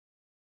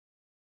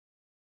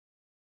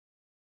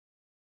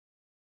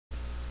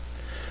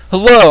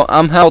Hello,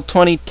 I'm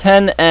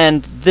Howell2010,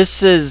 and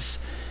this is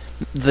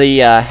the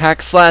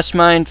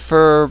hack/mine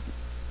for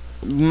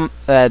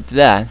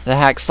the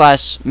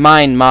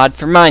hack/mine mod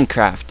for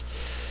Minecraft.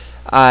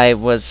 I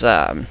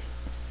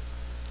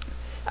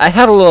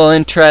had a little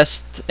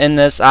interest in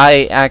this.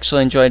 I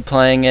actually enjoyed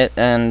playing it,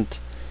 and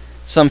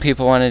some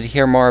people wanted to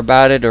hear more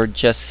about it or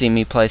just see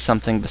me play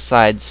something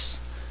besides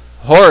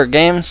horror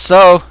games.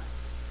 So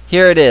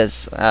here it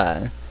is.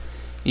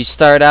 You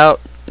start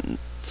out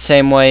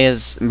same way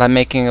as by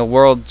making a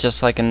world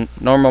just like in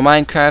normal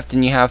Minecraft,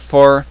 and you have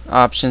 4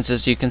 options,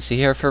 as you can see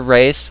here, for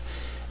race,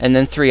 and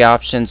then 3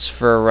 options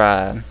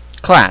for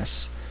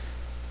class.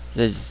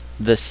 There's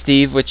the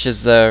Steve, which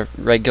is the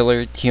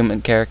regular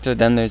human character.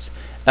 Then there's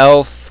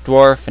elf,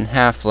 dwarf, and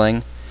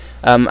halfling.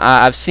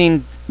 I've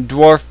seen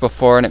dwarf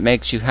before, and it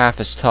makes you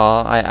half as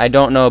tall. I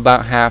don't know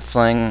about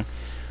halfling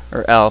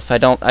or elf. I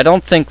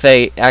don't think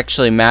they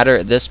actually matter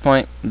at this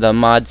point. The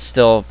mod's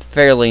still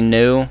fairly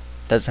new.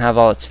 Doesn't have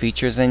all its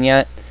features in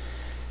yet.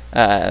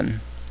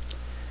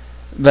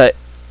 But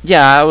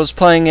yeah, I was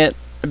playing it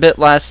a bit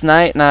last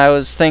night, and I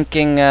was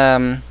thinking,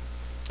 when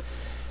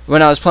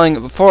I was playing it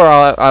before,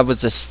 I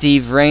was a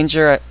Steve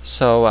Ranger,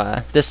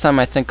 so this time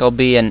I think I'll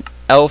be an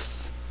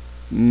elf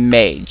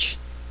mage,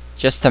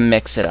 just to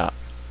mix it up.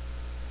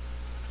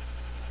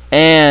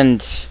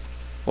 And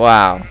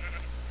wow,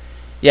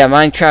 yeah,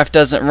 Minecraft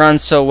doesn't run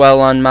so well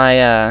on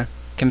my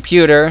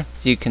computer,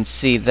 as you can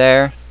see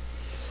there.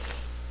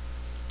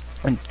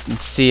 And you can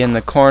see in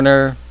the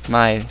corner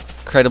my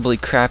incredibly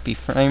crappy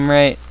frame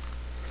rate.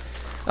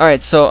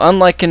 Alright, so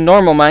unlike in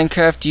normal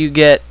Minecraft, you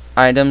get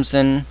items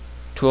and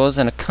tools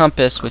and a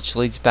compass, which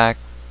leads back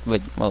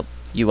with, well,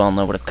 you all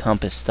know what a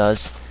compass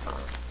does.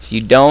 If you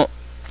don't,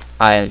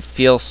 I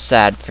feel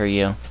sad for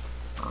you.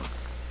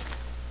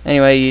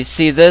 Anyway, you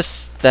see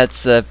this?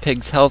 That's the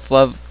pig's health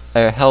level,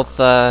 or health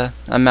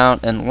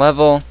amount and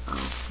level.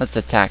 Let's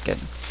attack it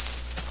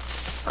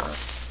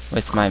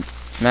with my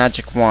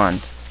magic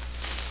wand.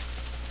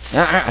 So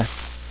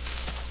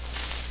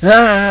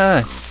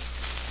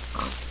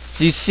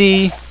you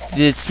see,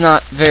 it's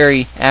not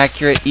very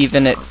accurate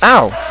even at...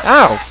 Ow!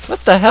 Ow!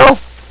 What the hell?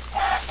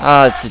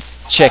 Oh, it's a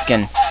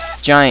chicken.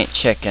 Giant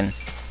chicken.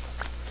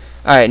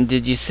 Alright, and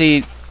did you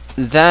see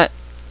that?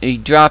 You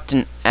dropped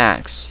an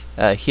axe.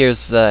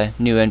 Here's the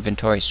new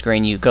inventory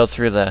screen. You go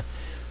through the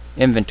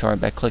inventory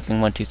by clicking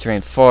 1, 2, 3,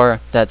 and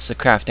 4. That's the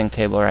crafting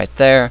table right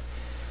there.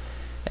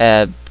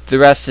 The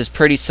rest is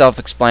pretty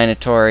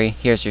self-explanatory.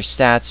 Here's your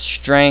stats: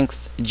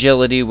 strength,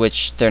 agility,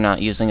 which they're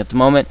not using at the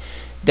moment,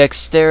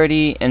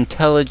 dexterity,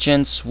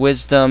 intelligence,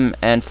 wisdom,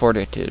 and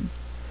fortitude.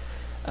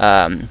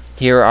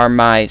 Here are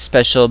my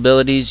special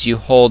abilities. You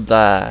hold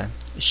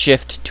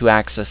shift to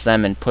access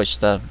them and push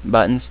the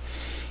buttons.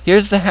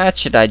 Here's the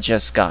hatchet I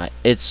just got.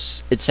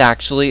 It's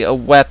actually a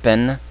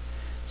weapon.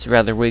 It's a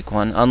rather weak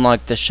one,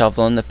 unlike the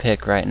shovel and the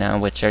pick right now,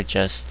 which are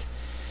just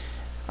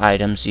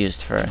items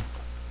used for,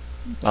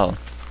 well,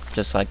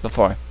 just like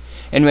before.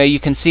 Anyway, you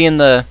can see in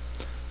the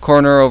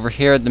corner over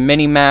here the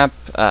mini map.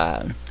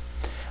 I'm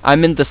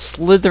in the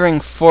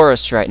slithering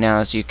forest right now,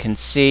 as you can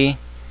see,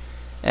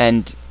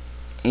 and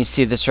you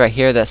see this right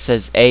here that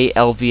says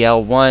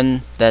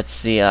ALVL1. That's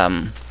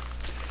the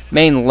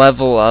main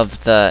level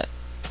of the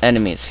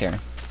enemies here.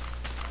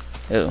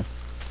 Ooh,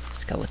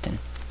 skeleton!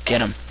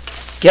 Get him!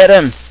 Get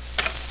him!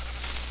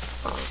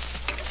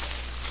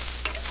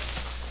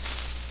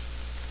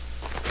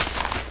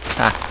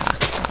 Ha ha.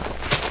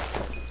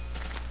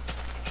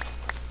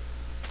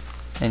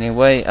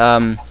 Anyway,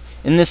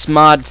 in this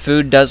mod,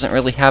 food doesn't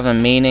really have a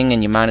meaning,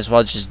 and you might as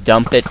well just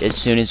dump it as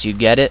soon as you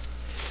get it.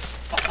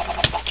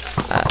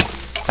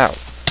 Ow.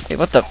 Hey,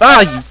 what the...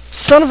 Ah, you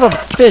son of a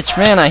bitch,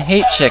 man, I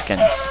hate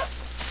chickens.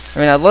 I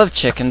mean, I love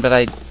chicken, but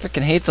I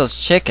freaking hate those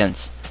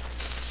chickens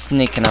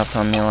sneaking up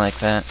on me like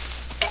that.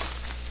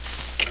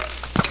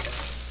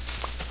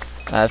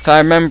 If I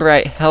remember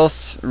right,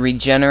 health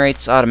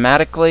regenerates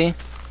automatically,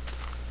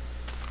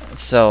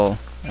 so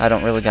I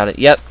don't really got it.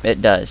 Yep,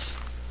 it does.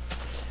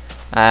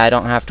 I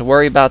don't have to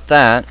worry about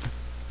that.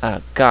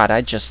 Oh God, I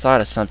just thought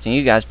of something.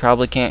 You guys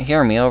probably can't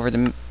hear me over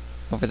the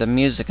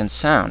music and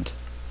sound.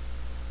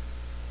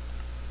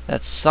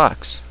 That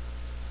sucks.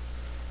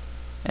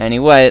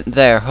 Anyway,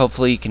 there.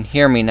 Hopefully you can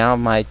hear me now.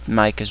 My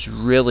mic is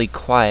really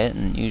quiet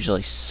and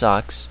usually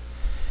sucks.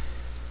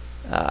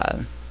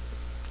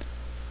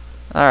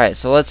 Alright,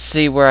 so let's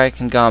see where I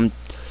can go. I'm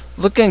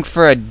looking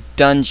for a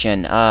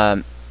dungeon.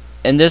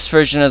 In this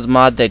version of the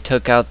mod, they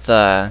took out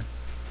the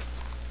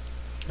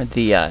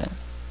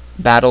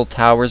battle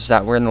towers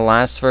that were in the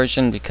last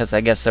version because I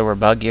guess they were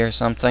buggy or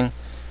something.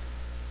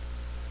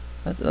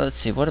 Let's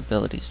see, what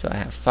abilities do I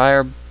have?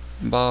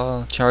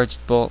 Fireball, charged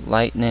bolt,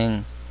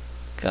 lightning,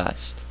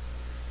 gust.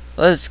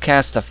 Let's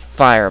cast a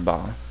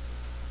fireball.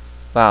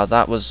 Wow,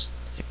 that was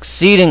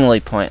exceedingly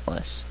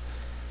pointless.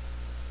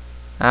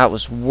 That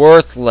was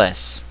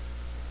worthless.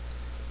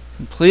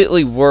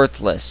 Completely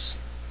worthless.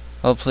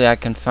 Hopefully I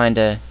can find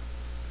a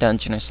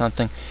dungeon or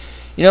something.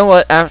 You know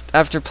what?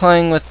 After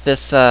playing with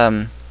this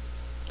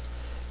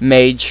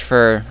mage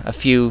for a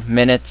few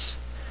minutes,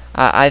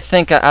 I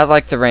think I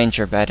like the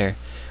ranger better.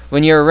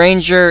 When you're a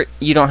ranger,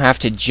 you don't have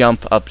to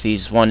jump up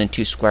these 1 and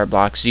 2 square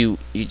blocks. You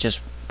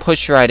just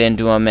push right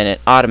into them and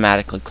it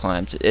automatically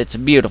climbs. It's a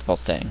beautiful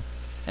thing.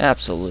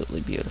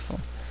 Absolutely beautiful.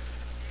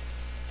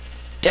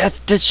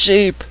 Death to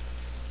sheep!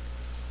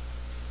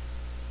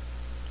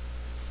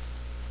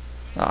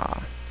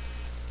 Ah.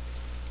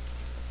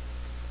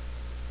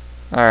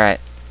 Alright.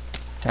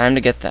 Time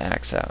to get the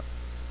axe out.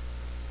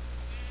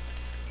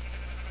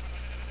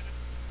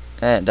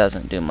 And it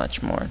doesn't do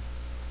much more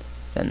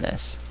than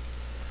this.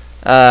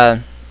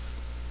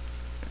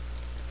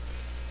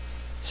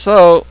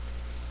 So,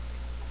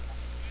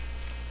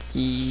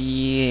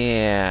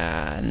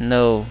 yeah,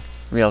 no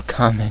real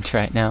comment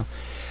right now.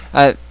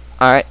 Alright,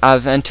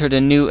 I've entered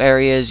a new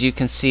area, as you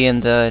can see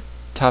in the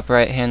top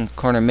right hand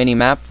corner mini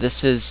map.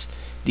 This is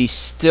the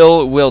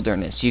Still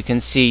Wilderness. You can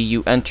see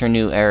you enter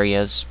new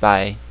areas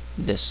by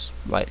this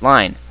white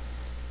line.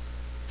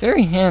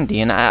 Very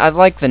handy, and I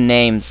like the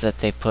names that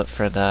they put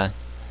for the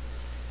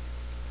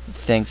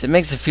things. It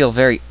makes it feel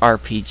very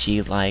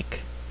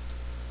RPG-like.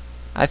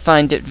 I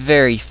find it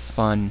very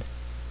fun.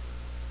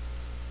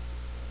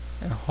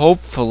 And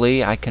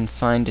hopefully I can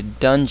find a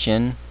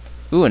dungeon.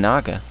 Ooh, a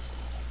Naga.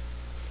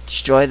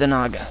 Destroy the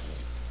Naga.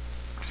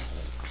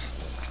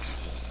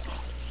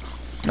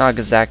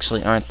 Nagas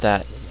actually aren't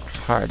that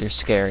hard or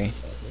scary.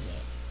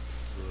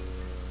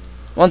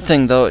 One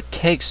thing though, it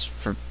takes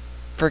for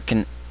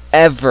frickin'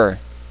 ever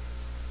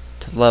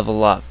to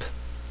level up.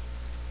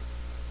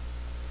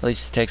 At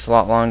least it takes a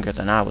lot longer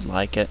than I would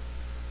like it.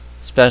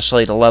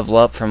 Especially to level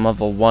up from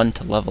level 1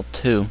 to level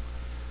 2.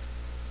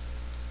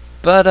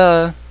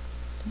 But,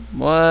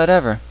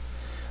 whatever.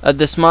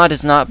 This mod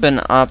has not been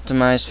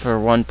optimized for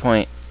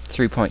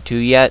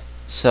 1.3.2 yet,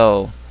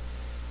 so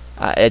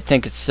I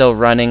think it's still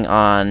running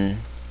on...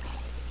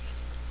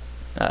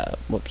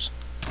 whoops.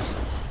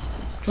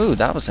 Ooh,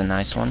 that was a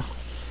nice one.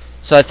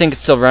 So I think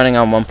it's still running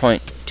on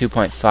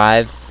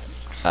 1.2.5.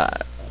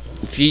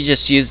 If you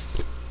just use...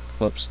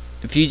 Whoops.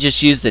 If you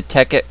just use the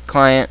Tekkit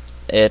client,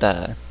 it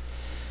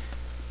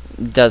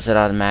does it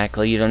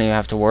automatically. You don't even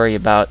have to worry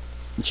about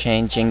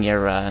changing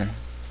your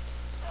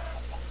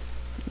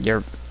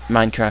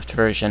Minecraft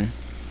version.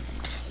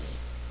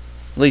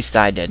 At least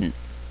I didn't.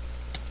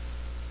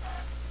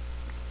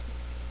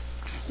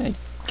 Hey,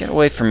 get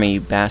away from me, you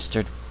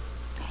bastard.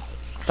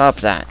 Stop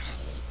that.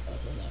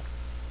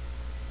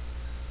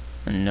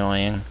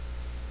 Annoying.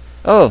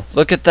 Oh,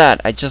 look at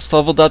that. I just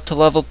leveled up to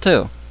level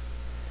 2.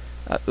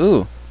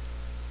 Ooh.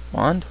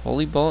 Wand,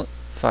 Holy Bolt,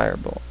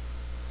 Firebolt.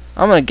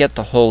 I'm gonna get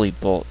the Holy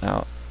Bolt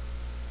out.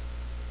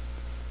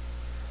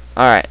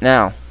 Alright,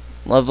 now,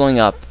 leveling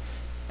up.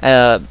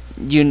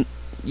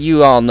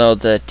 You all know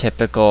the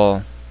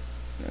typical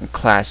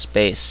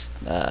class-based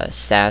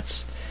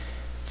stats.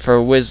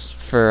 For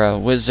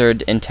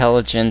wizard,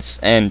 intelligence,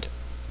 and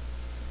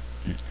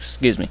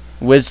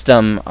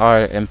wisdom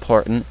are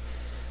important.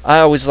 I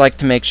always like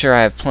to make sure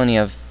I have plenty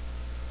of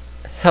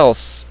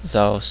health,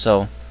 though,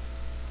 so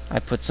I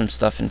put some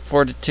stuff in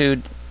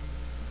fortitude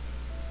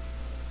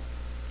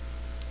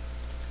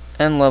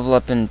and level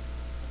up in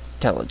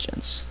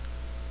intelligence.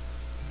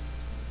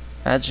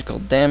 Magical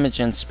damage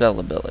and spell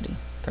ability.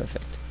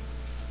 Perfect.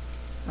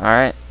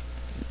 Alright.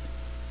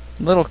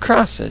 Little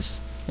crosses.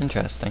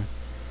 Interesting.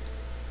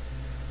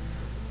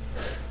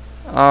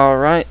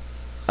 Alright.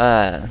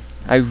 I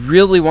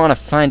really want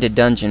to find a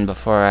dungeon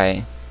before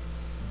I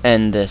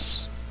end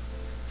this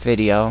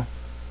video.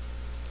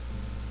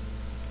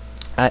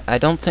 I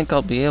don't think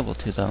I'll be able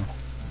to, though.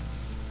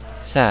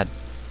 Sad.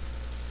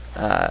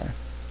 Huh,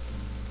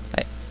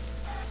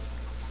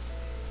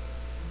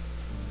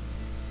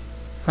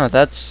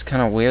 that's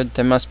kind of weird.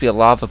 There must be a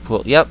lava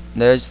pool. Yep,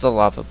 there's the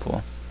lava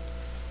pool.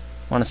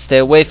 Want to stay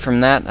away from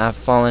that. I've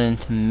fallen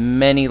into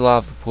many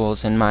lava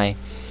pools in my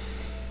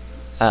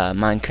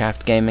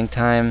Minecraft gaming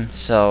time,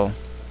 so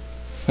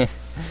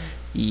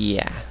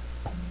yeah.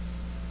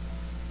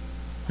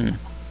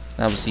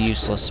 That was a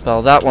useless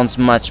spell. That one's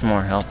much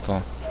more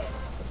helpful.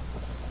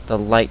 The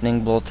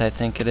lightning bolt, I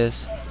think it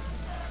is.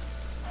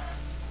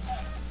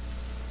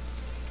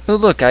 Oh,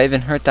 look, I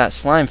even hurt that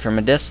slime from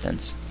a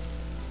distance.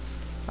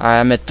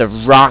 I'm at the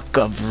Rock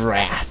of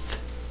Wrath.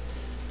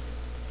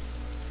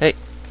 Hey,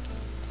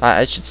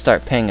 I should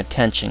start paying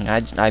attention.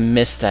 I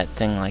missed that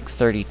thing like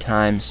 30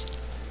 times.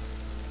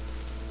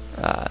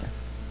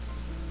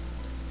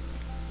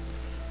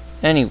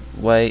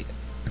 Anyway,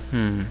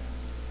 I'm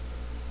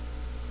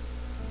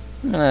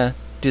gonna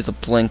do the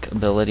blink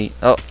ability.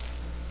 Oh,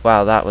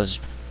 wow, that was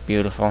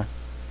beautiful.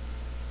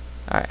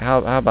 Alright, how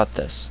about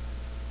this?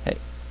 Hey.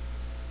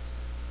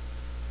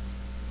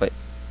 Wait.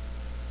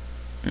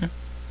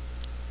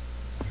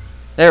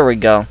 There we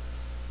go.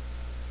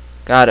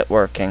 Got it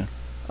working.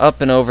 Up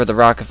and over the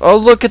rock of... Oh,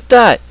 look at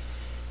that!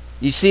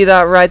 You see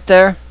that right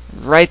there?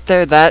 Right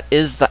there, that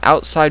is the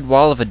outside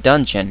wall of a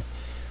dungeon.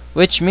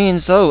 Which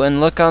means, oh,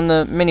 and look on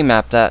the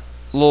minimap, that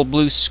little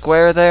blue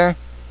square there?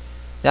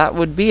 That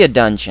would be a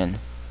dungeon.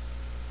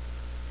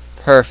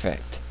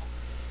 Perfect.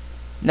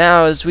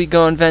 Now, as we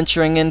go and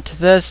venturing into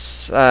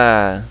this,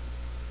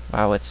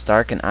 Wow, it's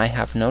dark and I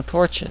have no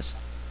torches.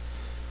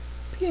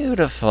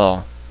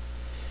 Beautiful.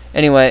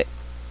 Anyway,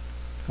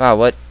 wow,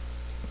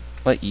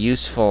 what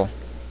useful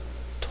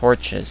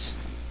torches.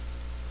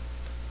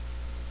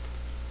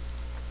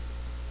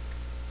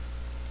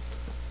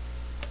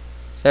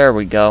 There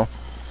we go.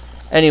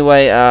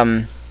 Anyway,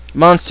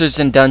 monsters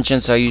in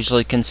dungeons are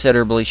usually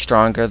considerably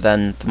stronger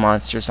than the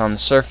monsters on the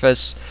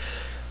surface.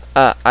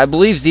 I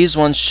believe these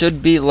ones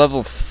should be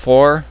level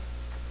 4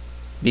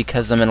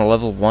 because I'm in a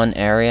level 1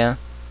 area.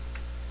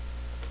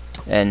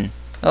 And,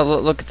 oh,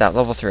 look at that,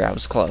 level 3, I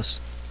was close.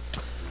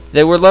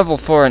 They were level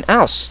 4 and,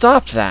 ow,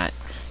 stop that!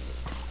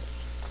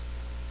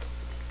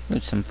 Ooh,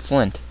 some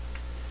flint.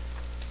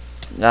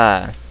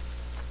 They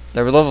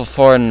were level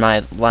 4 in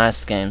my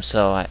last game,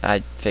 so I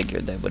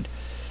figured they would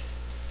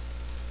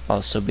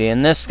also be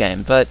in this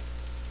game, but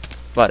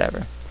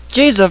whatever.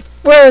 Jesus,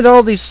 where are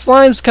all these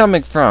slimes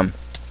coming from?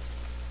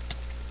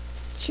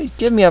 Gee,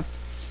 give me a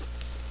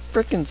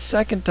frickin'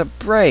 second to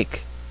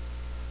break.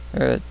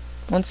 Or a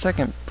 1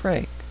 second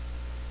break.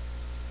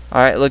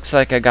 Alright, looks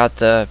like I got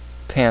the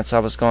pants I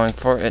was going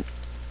for.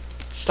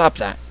 Stop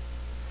that.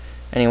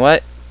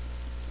 Anyway.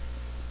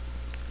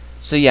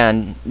 So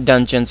yeah,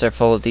 dungeons are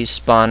full of these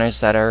spawners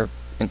that are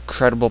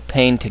incredible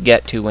pain to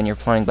get to when you're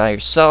playing by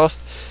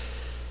yourself.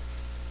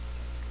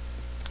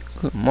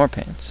 Ooh, more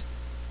pants.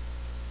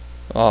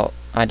 Well,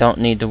 I don't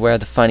need to wear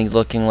the funny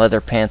looking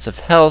leather pants of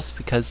health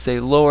because they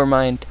lower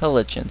my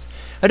intelligence.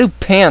 How do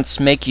pants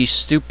make you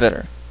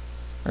stupider?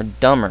 Or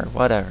dumber,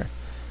 whatever.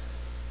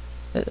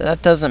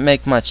 That doesn't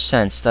make much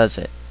sense, does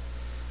it?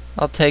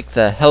 I'll take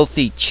the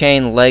healthy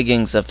chain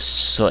leggings of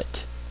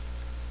soot.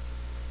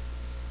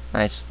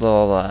 Nice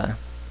little,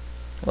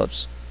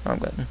 whoops, wrong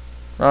button.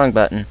 Wrong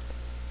button.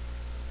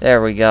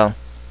 There we go.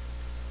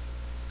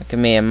 Look at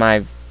me in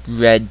my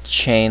red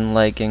chain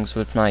leggings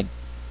with my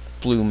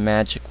blue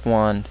magic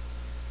wand.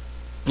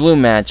 Blue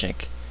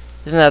magic.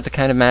 Isn't that the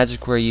kind of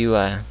magic where you,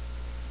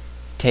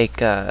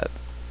 take,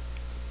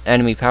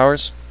 enemy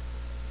powers?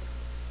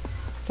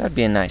 That'd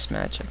be a nice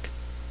magic.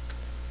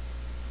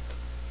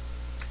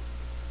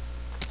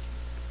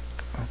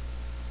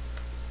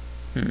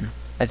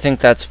 I think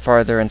that's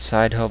farther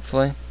inside,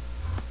 hopefully.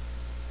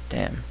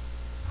 Damn.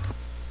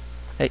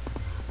 Hey,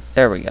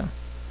 there we go.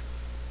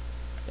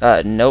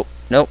 Nope.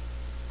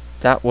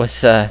 That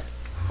was,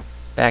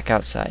 back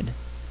outside.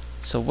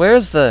 So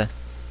where's the...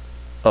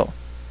 Oh.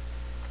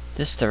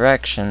 This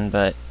direction,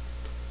 but...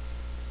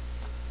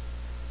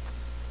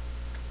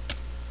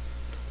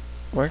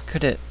 Where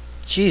could it...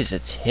 Jeez,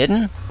 it's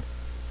hidden?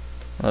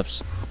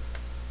 Whoops.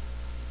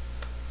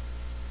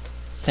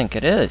 I think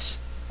it is.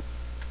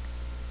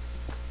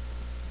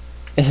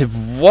 It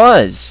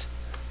was!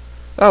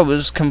 Oh, it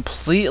was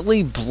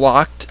completely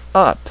blocked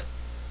up.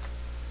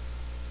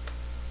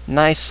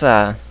 Nice,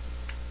 random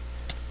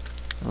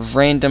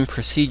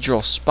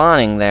procedural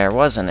spawning there,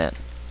 wasn't it?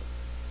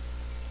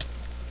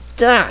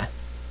 Duh!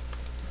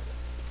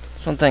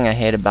 That's one thing I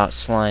hate about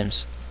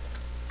slimes.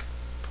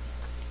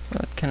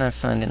 What can I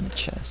find in the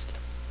chest?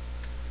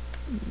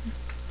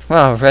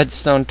 Wow,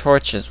 redstone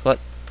torches. What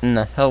in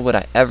the hell would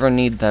I ever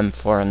need them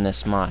for in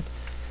this mod?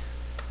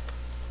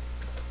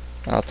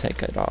 I'll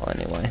take it all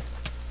anyway.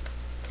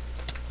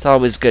 It's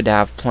always good to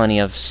have plenty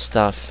of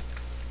stuff.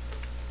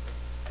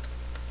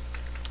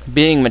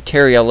 Being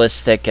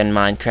materialistic in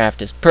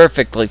Minecraft is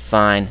perfectly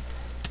fine.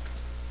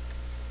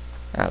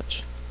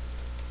 Ouch.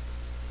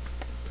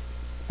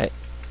 Hey.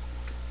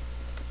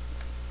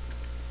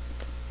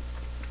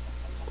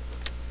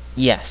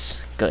 Yes,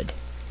 good.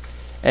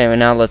 Anyway,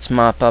 now let's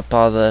mop up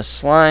all the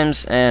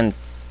slimes and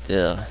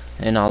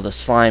all the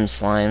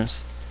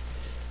slimes.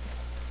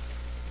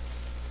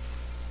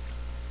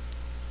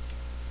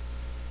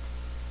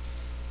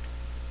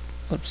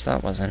 Oops,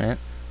 that wasn't it.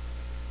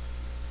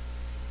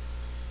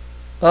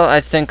 Well,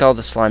 I think all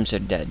the slimes are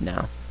dead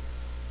now.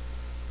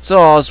 So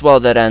all's well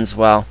that ends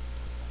well.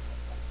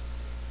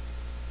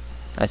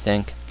 I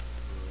think.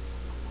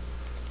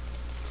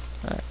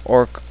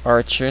 Orc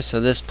archer, so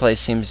this place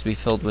seems to be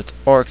filled with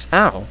orcs.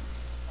 Ow!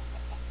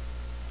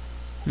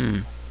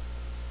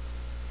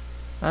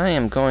 I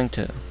am going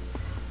to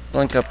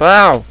blink up.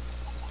 Ow!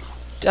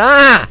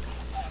 Ah!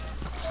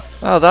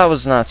 Oh, that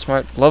was not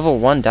smart. Level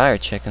 1 dire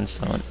chickens,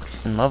 though.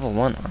 And level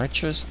 1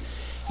 archers?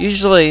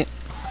 Usually,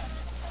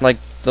 like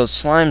those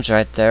slimes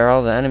right there,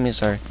 all the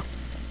enemies are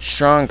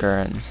stronger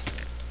in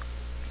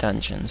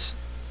dungeons.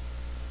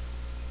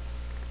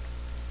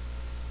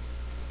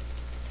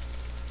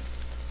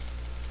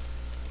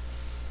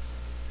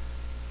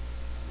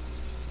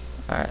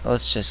 Alright,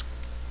 let's just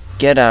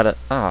get out of...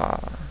 Ah.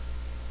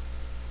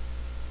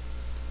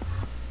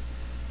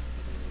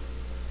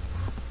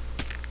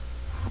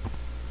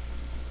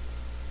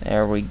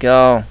 There we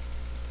go.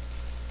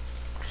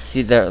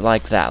 See, they're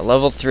like that.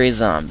 Level 3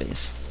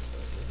 zombies.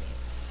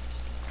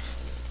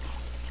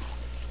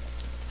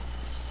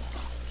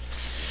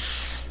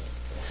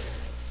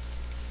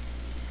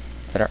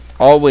 That are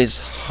always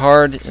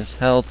hard as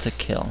hell to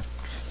kill.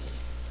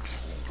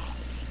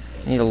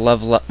 I need to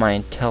level up my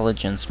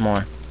intelligence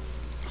more.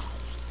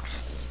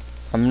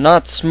 I'm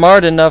not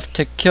smart enough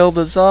to kill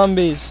the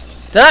zombies.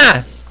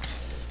 Ah!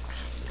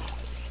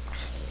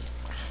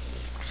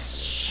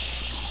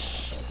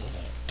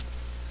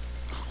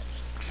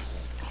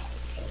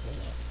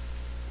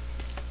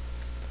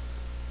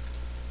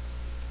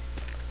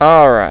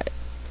 Alright.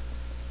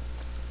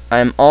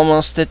 I'm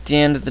almost at the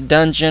end of the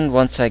dungeon.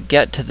 Once I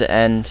get to the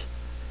end,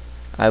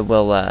 I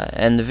will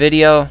end the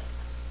video.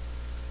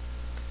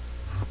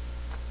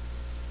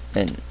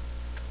 And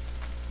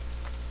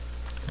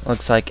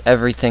looks like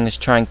everything is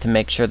trying to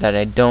make sure that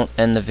I don't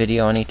end the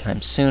video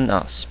anytime soon.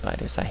 Oh,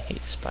 spiders. I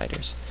hate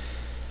spiders.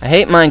 I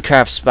hate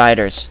Minecraft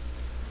spiders.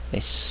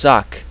 They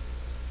suck.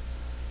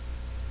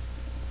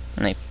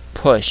 And they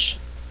push.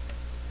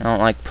 I don't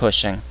like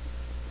pushing.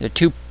 They're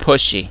too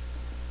pushy.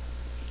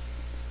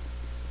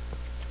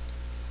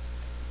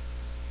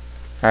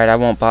 Alright, I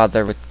won't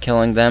bother with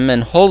killing them.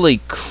 And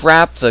holy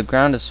crap, the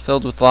ground is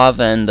filled with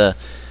lava, and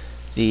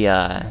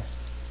the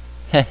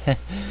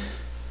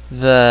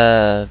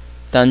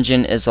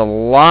dungeon is a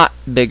lot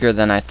bigger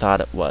than I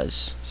thought it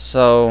was.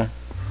 So,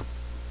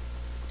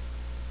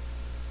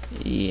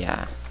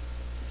 yeah.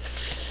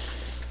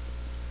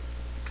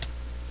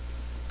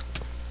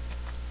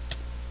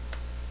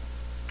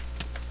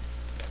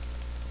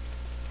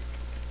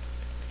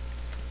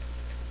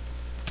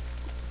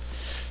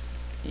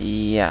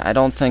 Yeah, I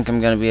don't think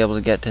I'm going to be able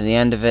to get to the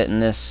end of it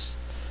in this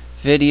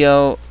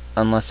video,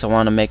 unless I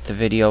want to make the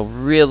video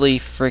really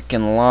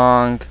freaking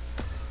long.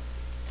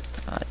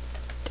 God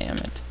damn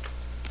it.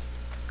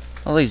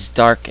 All these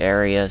dark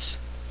areas.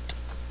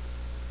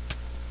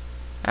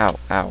 Ow,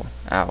 ow,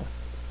 ow.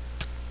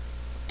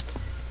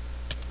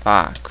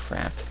 Ah,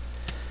 crap.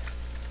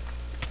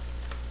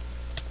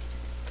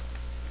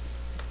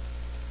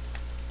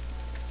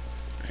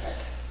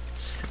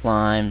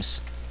 Slimes.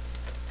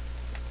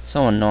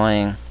 So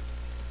annoying.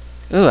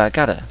 Ooh, I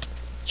got a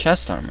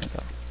chest armor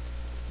though.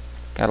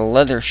 Got a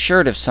leather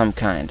shirt of some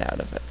kind out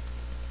of it.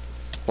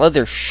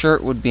 Leather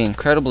shirt would be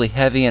incredibly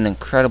heavy and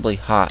incredibly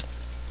hot.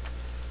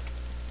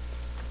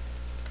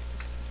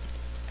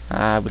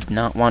 I would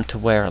not want to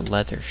wear a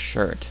leather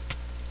shirt.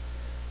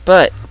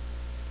 But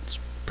it's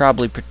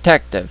probably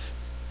protective.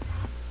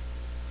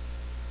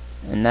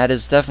 And that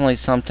is definitely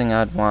something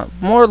I'd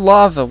want. More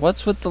lava.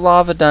 What's with the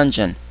lava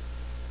dungeon?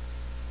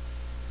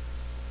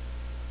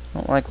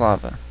 Don't like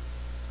lava.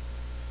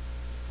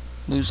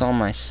 Lose all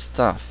my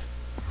stuff.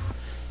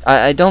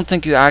 I don't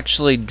think you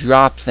actually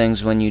drop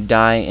things when you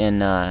die in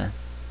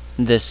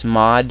this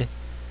mod.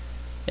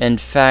 In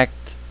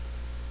fact,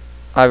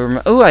 I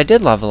remember. Ooh, I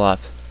did level up.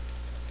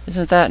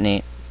 Isn't that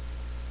neat?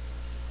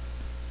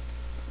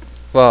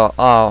 Well,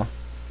 I'll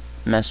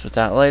mess with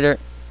that later.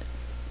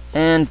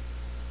 And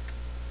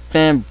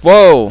bam!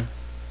 Whoa!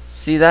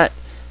 See that?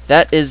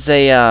 That is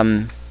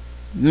a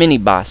mini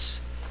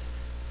boss.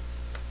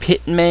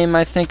 Pit Maim,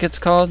 I think it's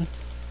called.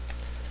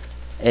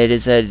 It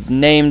is a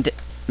named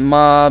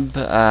mob.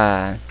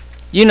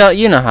 You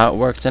know how it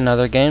works in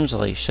other games.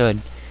 Well, you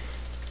should.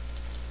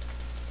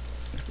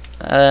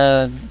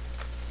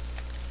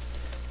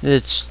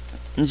 It's,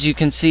 as you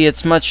can see,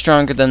 it's much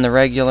stronger than the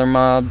regular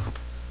mob,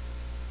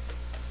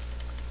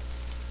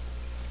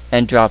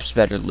 and drops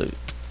better loot.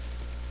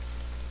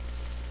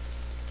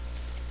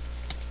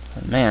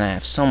 Oh, man, I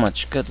have so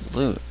much good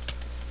loot.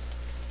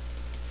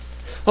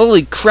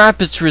 Holy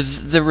crap, it's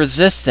the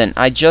resistant.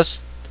 I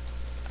just...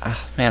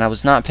 man, I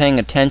was not paying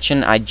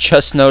attention. I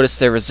just noticed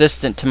they're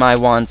resistant to my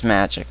wand's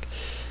magic.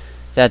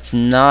 That's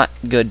not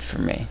good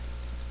for me.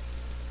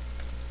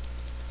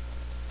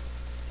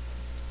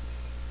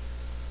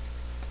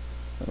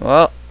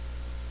 Well...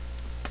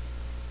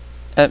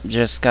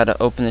 just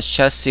gotta open this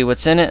chest, see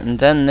what's in it, and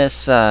then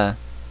this, Ooh,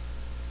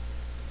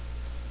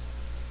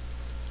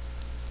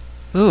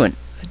 a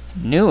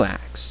new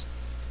axe.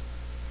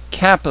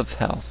 Cap of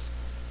health.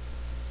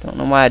 Don't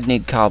know why I'd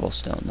need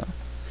cobblestone, though.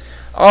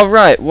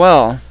 Alright,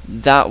 well,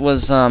 that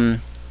was,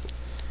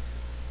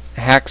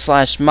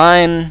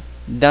 Hack/Mine,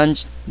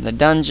 the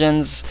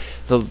dungeons.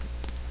 The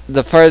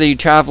farther you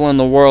travel in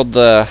the world,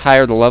 the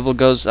higher the level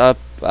goes up.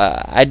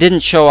 I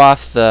didn't show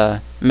off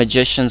the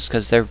magicians,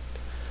 because they're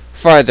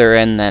farther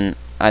in than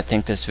I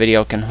think this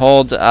video can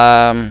hold.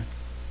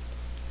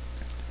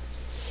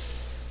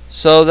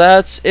 So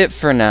that's it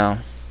for now.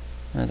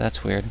 Oh,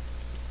 that's weird.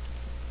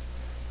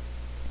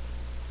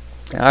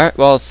 Alright,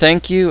 well,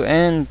 thank you,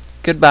 and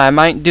goodbye. I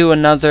might do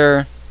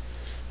another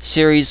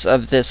series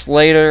of this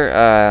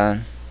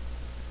later,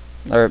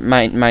 or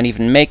might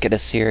even make it a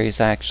series,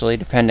 actually,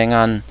 depending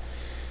on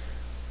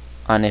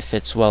if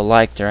it's well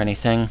liked or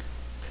anything.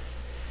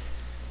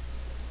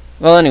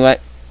 Well, anyway,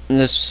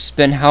 this has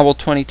been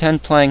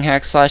Howell2010 playing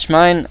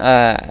Hack/Mine.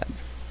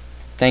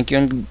 Thank you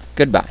and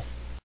goodbye.